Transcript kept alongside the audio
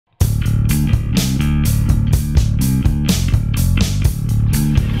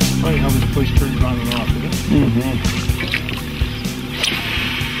on and off, isn't it?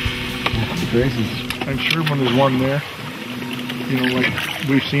 That's crazy. I'm sure when there's one there, you know, like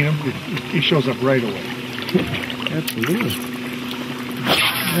we've seen him, he shows up right away. Absolutely.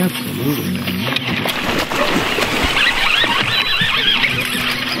 Absolutely, man.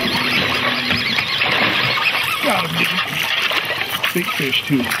 Got him. Big fish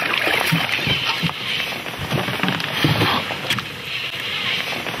too.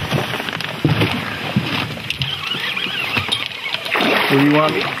 Where do you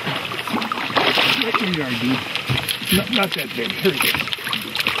want me? Right in your yard, dude. Not that big. Here he is.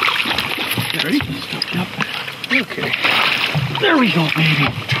 Ready? Yep. Okay. There we go, baby.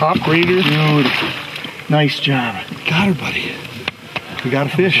 Top rater. Dude, nice job. Got her, buddy. We got a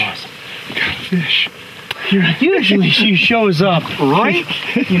fish. Awesome. We got a fish. Usually she shows up, right?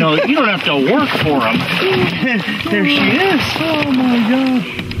 You know, you don't have to work for them. There she is. Oh my gosh.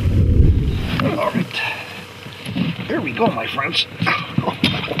 All right. There we go, my friends.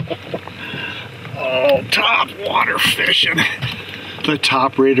 Oh, top water fishing. The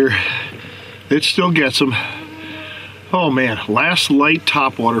top raider. It still gets them. Oh man, last light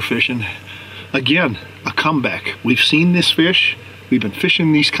top water fishing. Again, a comeback. We've seen this fish. We've been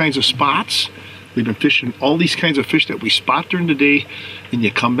fishing these kinds of spots. We've been fishing all these kinds of fish that we spot during the day, and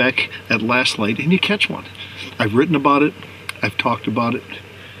you come back at last light and you catch one. I've written about it. I've talked about it.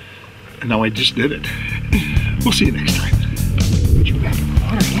 And now I just did it. We'll see you next time. Put you back in the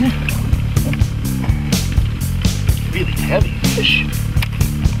water here. Really heavy fish.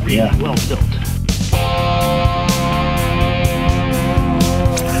 Really well built.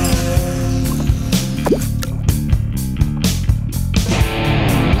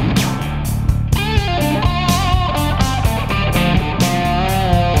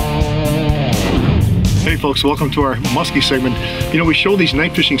 Hey folks, welcome to our Musky segment. You know, we show these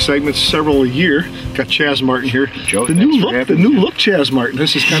night fishing segments several a year. Got Chaz Martin here. Joe, the new look, Chaz Martin.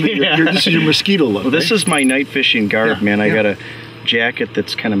 This is kind of this is your mosquito look. Well, this right? is my night fishing garb, man. I got a jacket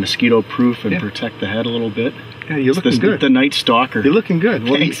that's kind of mosquito proof and protect the head a little bit. Yeah, you're looking good. The night stalker. You're looking good.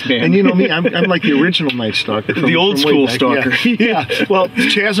 Well, thanks, man. And you know me, I'm like the original night stalker. The old school stalker. Yeah. Well,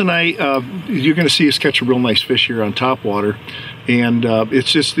 Chaz and I, you're going to see us catch a real nice fish here on Topwater. And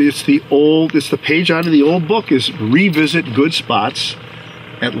it's the page out of the old book is revisit good spots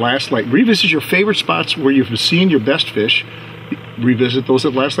at last light. Revisit your favorite spots where you've seen your best fish. Revisit those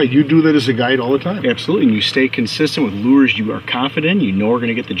at last light. You do that as a guide all the time. Absolutely, and you stay consistent with lures you are confident. You know we're going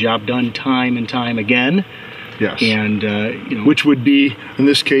to get the job done time and time again. Yes. And you know, which would be, in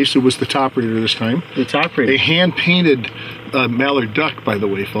this case, it was the top raider this time. The top raider. A hand-painted mallard duck, by the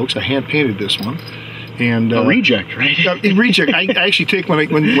way, folks. I hand-painted this one. And a reject, right? A reject. I actually take when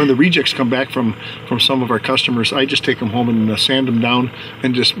the rejects come back from some of our customers, I just take them home and sand them down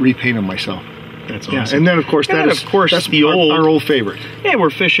and just repaint them myself. That's awesome. Yeah, and then of course that's our old favorite. Yeah,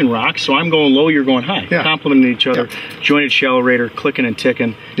 we're fishing rocks, so I'm going low, you're going high. Yeah. Complimenting each other. Yep. Jointed shallow raider, clicking and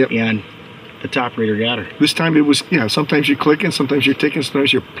ticking, yep. And the top raider got her. This time it was, sometimes you're clicking, sometimes you're ticking,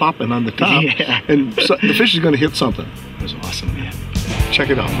 sometimes you're plopping on the top. Yeah. And so, the fish is going to hit something. It was awesome, man. Check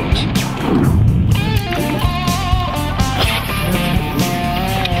it out, folks.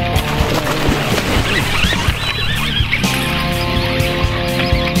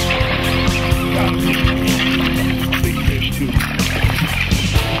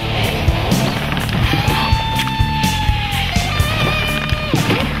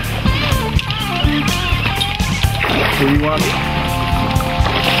 Where do you want me?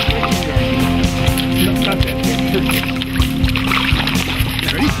 Not that big.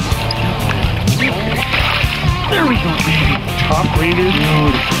 Ready? There we go, baby. Top raider.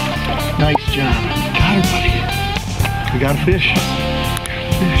 Dude, nice job. Got her, buddy. We got a fish.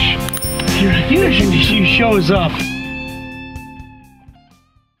 Fish. Usually she shows up.